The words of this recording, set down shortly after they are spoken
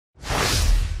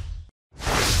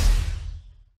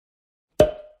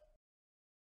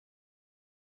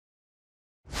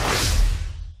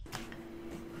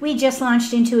We just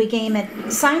launched into a game at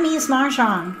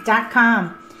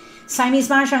SiameseMahJongg.com. Siamese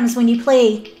Mah Jongg is when you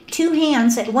play 2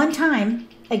 hands at one time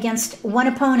against one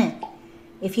opponent.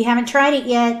 If you haven't tried it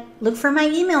yet, look for my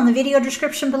email in the video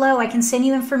description below. I can send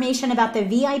you information about the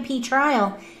VIP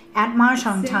trial at Mah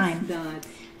Jongg time.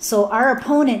 So our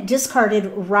opponent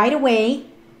discarded right away.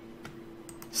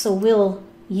 So we'll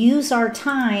use our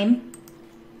time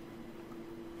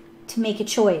to make a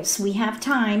choice. We have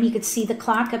time. You could see the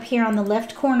clock up here on the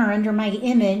left corner under my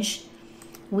image.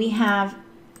 We have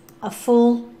a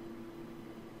full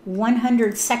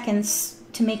 100 seconds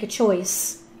to make a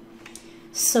choice.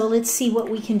 So let's see what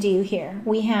we can do here.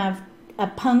 We have a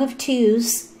pung of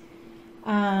 2s,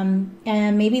 and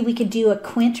maybe we could do a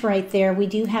quint right there. We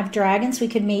do have dragons. We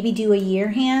could maybe do a year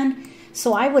hand.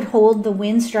 So I would hold the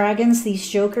winds, dragons, these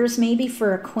jokers maybe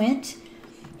for a quint.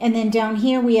 And then down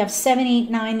here we have 7, 8,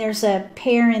 9. There's a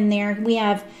pair in there. We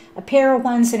have a pair of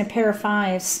 1s and a pair of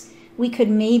 5s. We could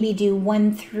maybe do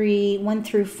 1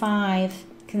 through 5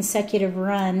 consecutive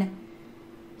run.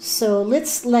 So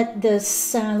let's let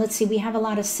this, let's see, we have a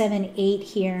lot of 7, 8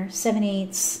 here, 7,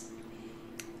 8s.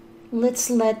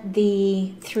 Let's let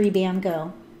the 3 bam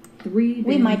go.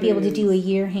 We might be able to do a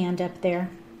year hand up there.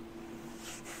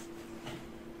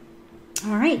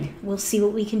 All right, we'll see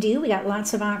what we can do. We got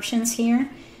lots of options here.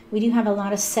 We do have a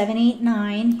lot of 7, 8,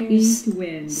 9. Here's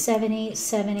 7, 8,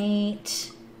 7,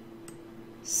 8,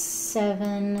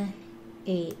 7,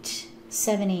 8,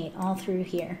 7, 8, all through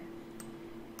here.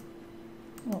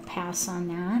 We'll pass on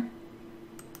that.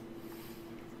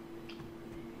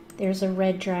 There's a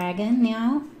red dragon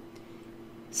now.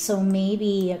 So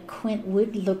maybe a quint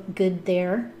would look good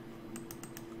there.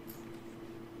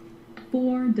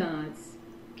 4 dots.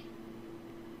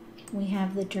 We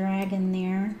have the dragon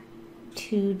there.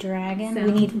 2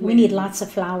 dragon. We need lots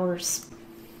of flowers.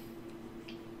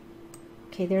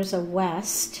 Okay, there's a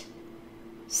west.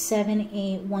 7,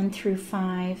 8, 1 through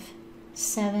 5.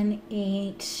 7,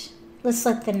 8. Let's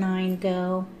let the 9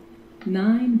 go.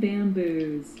 9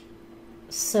 bamboos.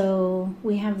 So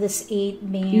we have this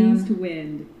 8 bam. East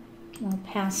wind. We'll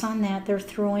pass on that. They're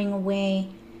throwing away.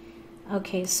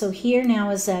 Okay, so here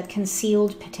now is a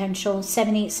concealed potential.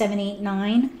 7, 8, 7, 8,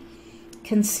 9.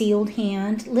 Concealed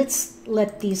hand. Let's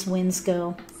let these winds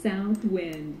go. South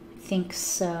wind. I think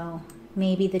so.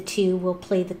 Maybe the 2 will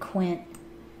play the quint.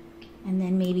 And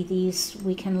then maybe these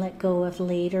we can let go of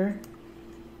later.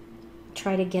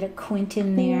 Try to get a quint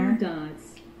in there. 4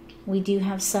 dots. We do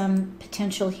have some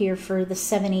potential here for the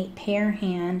 7, 8 pair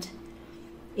hand.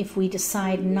 If we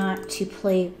decide not to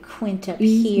play quint up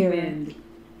East here, wind.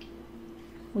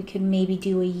 we could maybe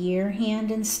do a year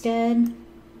hand instead.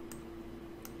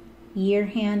 Year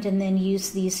hand and then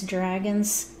use these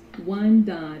dragons. 1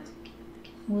 dot.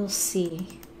 We'll see.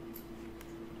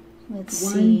 Let's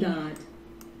 1 see. dot.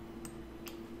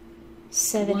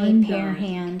 7, 1 8 pair dot.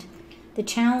 hand. The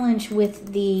challenge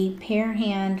with the pair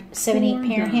hand, 7, 8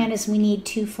 pair dots. hand, is we need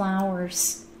 2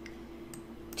 flowers.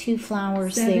 2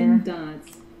 flowers 7 there.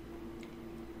 dots.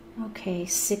 Okay,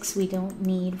 6 we don't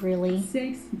need really.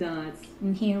 6 dots.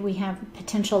 And here we have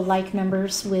potential like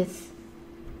numbers with,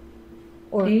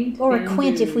 or 8 a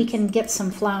quint if we bamboos. can get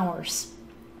some flowers.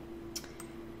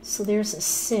 So there's a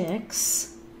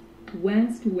 6.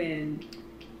 West wind.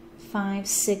 5,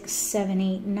 6, 7,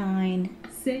 8, 9.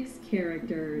 6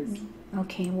 characters.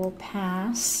 Okay, we'll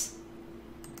pass.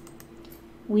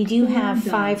 We do 4 have dots.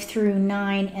 5 through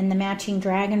 9 and the matching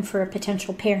dragon for a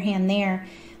potential pair hand there.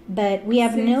 But we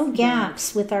have 6 no dots.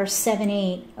 gaps with our 7,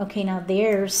 8. Okay, now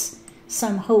there's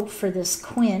some hope for this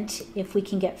quint if we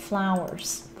can get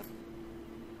flowers.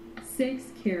 6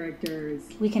 characters.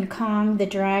 We can Kong the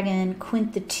dragon,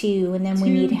 quint the 2, and then we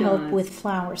 2 need help dots. with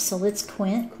flowers. So let's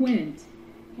quint, Quint.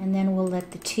 and then we'll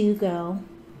let the 2 go.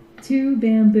 2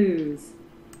 bamboos.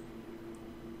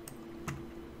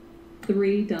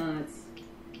 3 dots.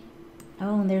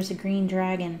 Oh, and there's a green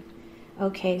dragon.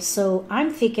 Okay, so I'm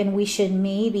thinking we should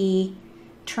maybe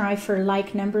try for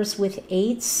like numbers with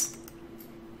 8s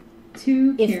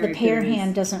 2 if characters. the pair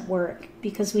hand doesn't work,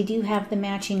 because we do have the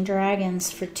matching dragons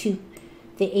for the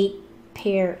 8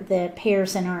 pair, the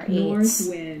pairs in our 8s. North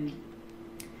wind.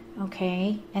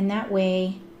 Okay, and that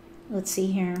way, let's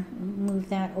see here, move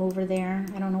that over there.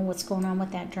 I don't know what's going on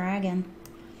with that dragon.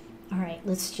 All right,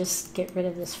 let's just get rid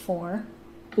of this 4.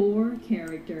 4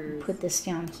 characters. Put this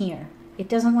down here. It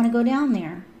doesn't want to go down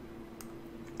there.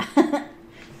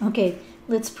 Okay,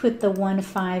 let's put the 1,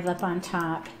 5 up on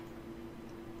top.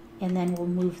 And then we'll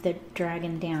move the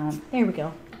dragon down. There we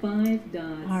go. 5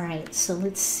 dots. All right, so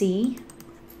let's see.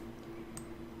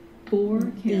 4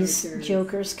 characters. These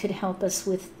jokers could help us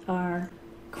with our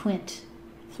quint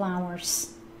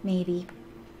flowers, maybe.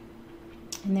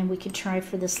 And then we could try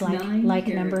for this Nine like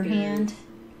number characters. hand.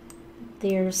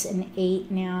 There's an 8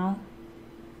 now.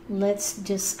 Let's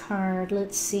discard.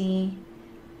 Let's see.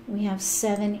 We have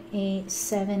 7, 8,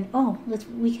 7. Oh,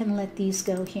 we can let these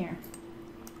go here.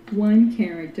 1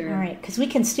 character. All right, because we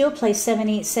can still play 7,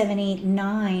 8, 7, 8,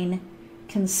 9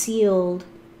 concealed.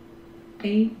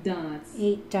 8 dots.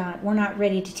 8 dot. We're not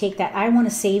ready to take that. I want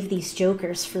to save these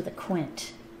jokers for the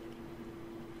quint.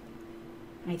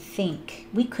 I think.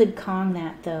 We could Kong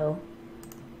that though.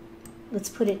 Let's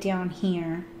put it down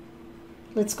here.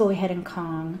 Let's go ahead and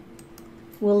Kong.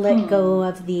 We'll let go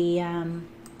of the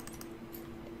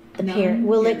pair.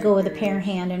 We'll let go of the pair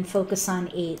hand and focus on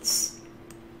 8s.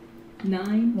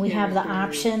 9 We have the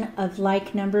characters. option of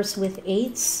like numbers with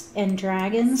 8s and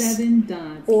dragons. 7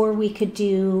 dots. Or we could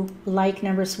do like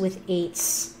numbers with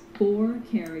 8s. 4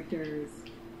 characters.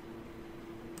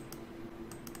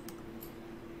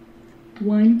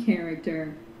 1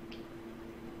 character.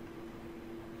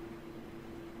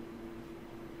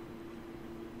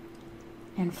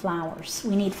 And flowers.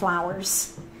 We need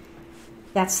flowers.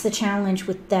 That's the challenge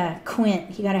with the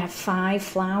quint. You got to have 5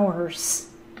 flowers.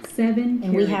 7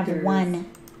 And we have characters. 1.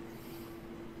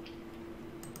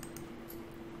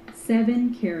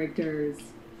 7 characters.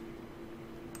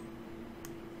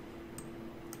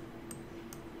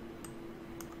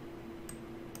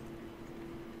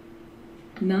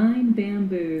 Nine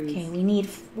bamboos. Okay,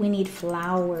 we need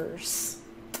flowers.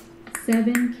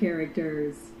 7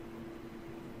 characters.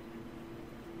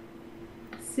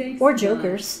 6 Or dots.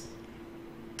 jokers.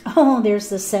 Oh, there's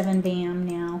the 7 bam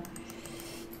now.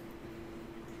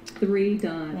 3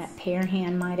 dots. That pair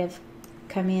hand might have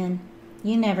come in.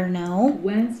 You never know.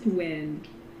 West wind.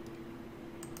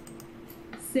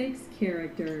 6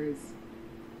 characters.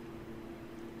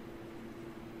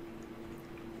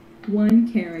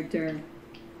 1 character.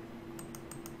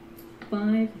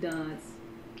 5 dots.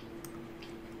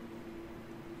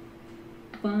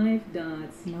 5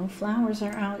 dots. No flowers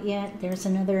are out yet. There's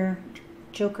another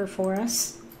joker for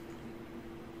us.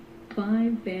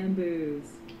 5 bamboos.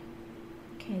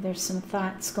 Okay, there's some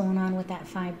thoughts going on with that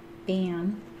 5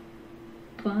 bam.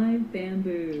 5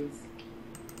 bamboos.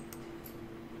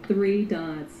 3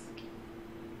 dots.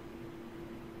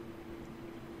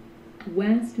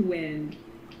 West wind.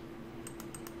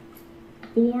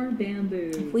 4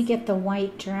 bamboos. If we get the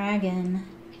white dragon,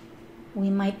 we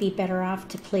might be better off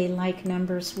to play like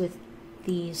numbers with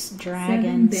these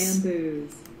dragons. 7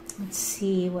 bamboos. Let's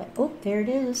see what, oh, there it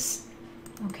is.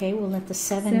 Okay, we'll let the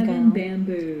 7 7 go.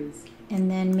 bamboos. And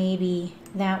then maybe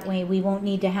that way we won't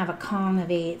need to have a Kong of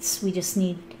 8s. We just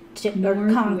need to, or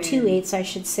North Kong wind. 2 8s, I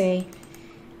should say.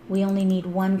 We only need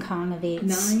 1 Kong of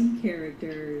 8s. 9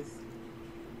 characters.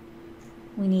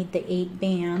 We need the 8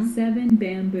 bam. 7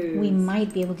 bamboos. We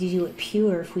might be able to do it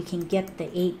pure if we can get the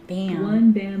 8 bam.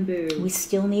 1 bamboo. We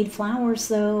still need flowers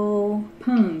though.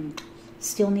 Pung.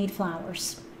 Still need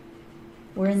flowers.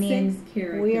 We're in the 6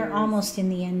 end. We are characters. almost in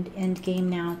the end game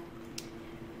now.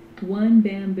 1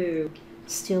 bamboo.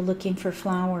 Still looking for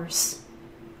flowers.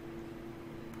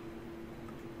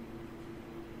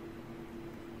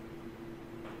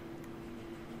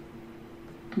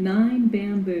 Nine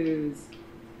bamboos.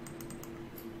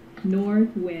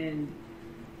 North wind.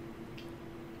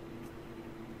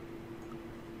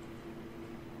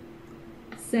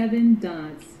 7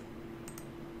 dots.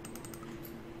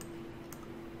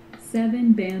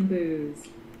 7 bamboos.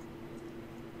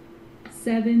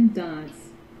 7 dots.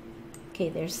 Okay,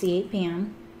 there's the 8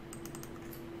 bam.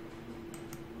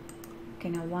 Okay,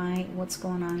 now what's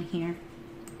going on here?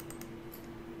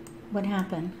 What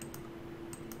happened?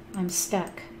 I'm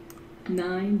stuck.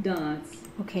 9 dots.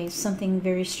 Okay, something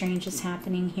very strange is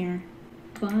happening here.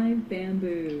 5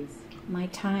 bamboos. My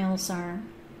tiles are,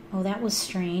 oh, that was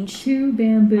strange. 2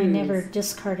 bamboos. I never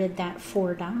discarded that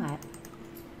 4 dot.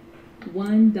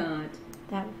 1 dot.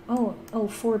 That, oh,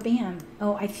 4 bam.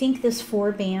 Oh, I think this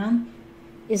 4 bam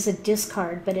is a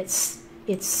discard, but it's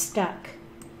stuck.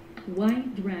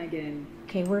 White dragon.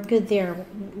 Okay, we're good there.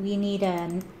 We need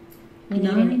an 8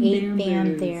 9 bam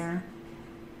bamboos. there.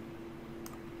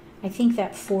 I think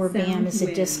that 4 bam is a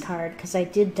Southwind. discard because I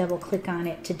did double click on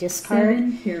it to discard,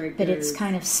 7 characters. but it's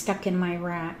kind of stuck in my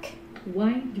rack.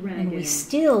 White dragon. And we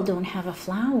still don't have a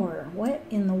flower. What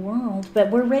in the world?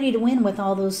 But we're ready to win with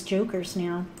all those jokers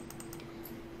now.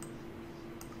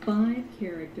 5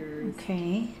 characters.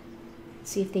 Okay. Let's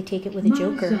see if they take it with a Mah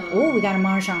joker. Jongg. Oh, we got a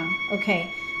Mah Jongg.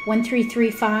 Okay. 1, 3, 3,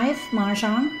 5. Mah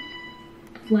Jongg.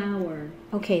 Flower.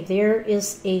 Okay, there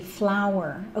is a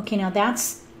flower. Okay, now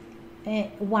that's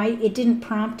why it didn't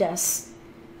prompt us.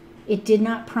 It did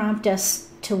not prompt us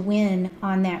to win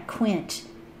on that quint.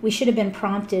 We should have been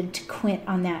prompted to quint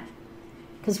on that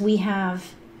because we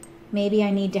have, maybe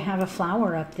I need to have a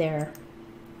flower up there.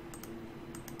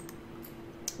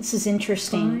 This is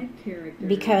interesting 5 characters.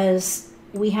 because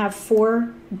we have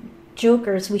 4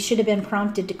 jokers. We should have been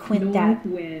prompted to quint that,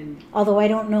 North wind. although I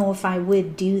don't know if I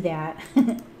would do that.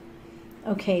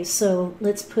 Okay, so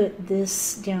let's put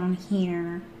this down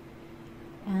here.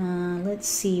 Let's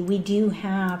see, we do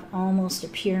have almost a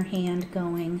pure hand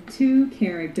going 2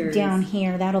 characters. down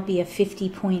here. That'll be a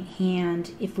 50-point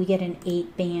hand if we get an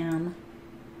 8 bam.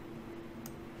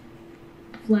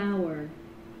 Flower.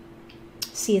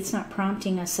 See, it's not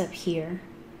prompting us up here.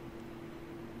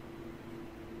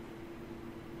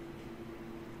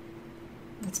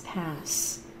 Let's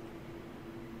pass.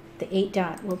 The 8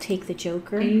 dot will take the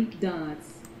joker. 8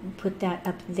 dots. We'll put that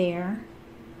up there.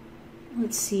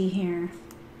 Let's see here.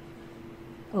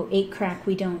 Oh, 8 crack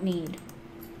we don't need.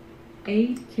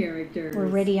 8 characters. We're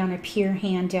ready on a pure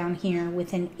hand down here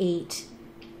with an 8.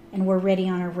 And we're ready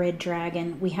on a red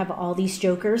dragon. We have all these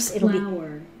jokers. It'll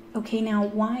Flower. be... Okay, now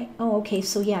why? Oh, okay,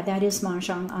 so yeah, that is Mah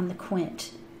Jongg on the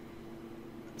quint.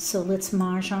 So let's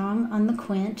Mah Jongg on the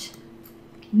quint.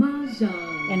 Mah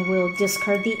Jongg. And we'll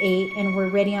discard the 8, and we're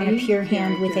ready on a 8 pure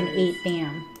hand with an characters. 8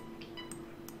 bam.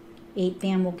 8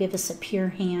 bam will give us a pure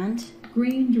hand.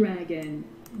 Green dragon.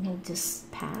 We'll just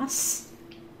pass.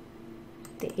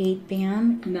 The 8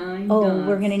 bam. 9 Oh, dots.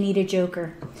 we're going to need a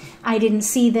joker. I didn't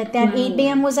see that 8 Flower.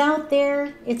 bam was out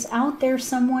there. It's out there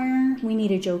somewhere. We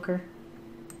need a joker.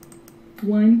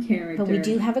 1 character. But we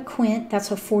do have a quint.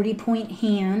 That's a 40-point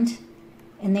hand.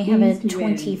 And they have a East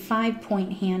wind.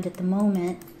 25-point hand at the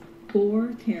moment.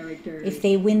 4 characters. If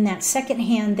they win that second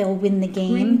hand, they'll win the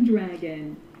Green game.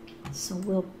 dragon. So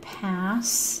we'll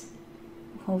pass.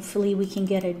 Hopefully we can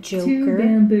get a 2 joker.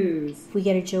 bamboos. If we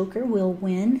get a joker, we'll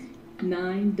win.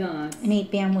 9 dots. An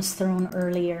 8 bam was thrown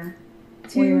earlier.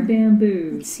 2 Where? Let's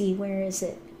bamboos. see, where is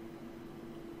it?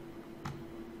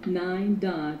 9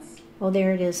 dots. Oh,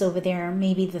 there it is over there.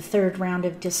 Maybe the 3rd round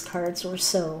of discards or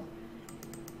so.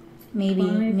 Maybe,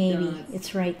 5 maybe. dots.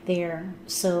 It's right there.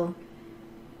 So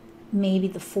maybe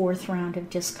the 4th round of 5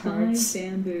 discards.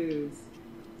 bamboos.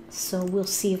 So we'll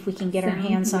see if we can get our South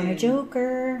hands on a wind.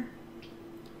 joker.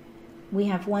 We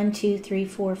have 1, 2, 3,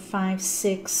 4, 5,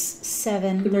 6,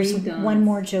 7. 3 There's dots. one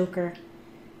more joker.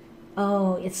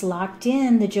 Oh, it's locked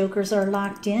in. The jokers are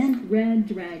locked in. Red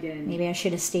dragon. Maybe I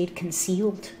should have stayed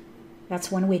concealed. That's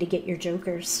one way to get your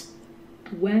jokers.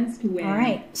 West wind. All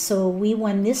right, so we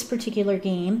won this particular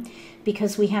game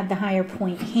because we had the higher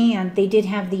point hand. They did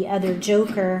have the other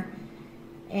joker,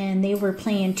 and they were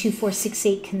playing 2, 4, 6,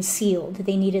 8 concealed.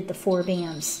 They needed the 4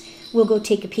 bams. We'll go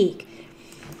take a peek.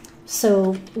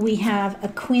 So we have a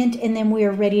quint, and then we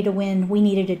are ready to win. We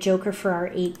needed a joker for our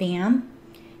 8 bam.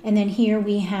 And then here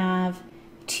we have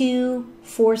 2,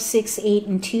 4, 6, 8,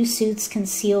 and 2 suits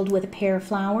concealed with a pair of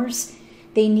flowers.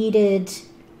 They needed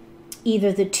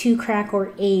either the 2 crack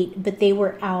or 8, but they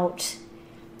were out.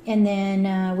 And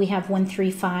then we have 1, 3,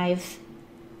 5.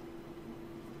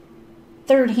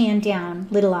 3rd hand down,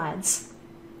 little odds.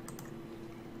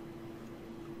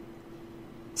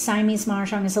 Siamese Mah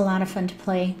Jongg is a lot of fun to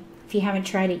play. If you haven't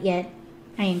tried it yet,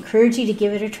 I encourage you to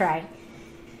give it a try.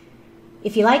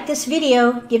 If you like this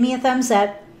video, give me a thumbs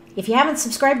up. If you haven't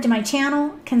subscribed to my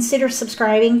channel, consider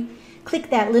subscribing. Click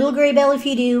that little gray bell if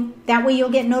you do. That way you'll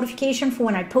get notification for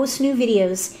when I post new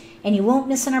videos, and you won't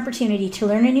miss an opportunity to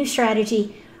learn a new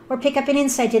strategy or pick up an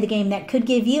insight to the game that could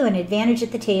give you an advantage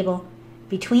at the table.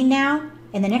 Between now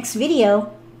and the next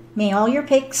video, may all your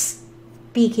picks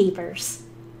be keepers.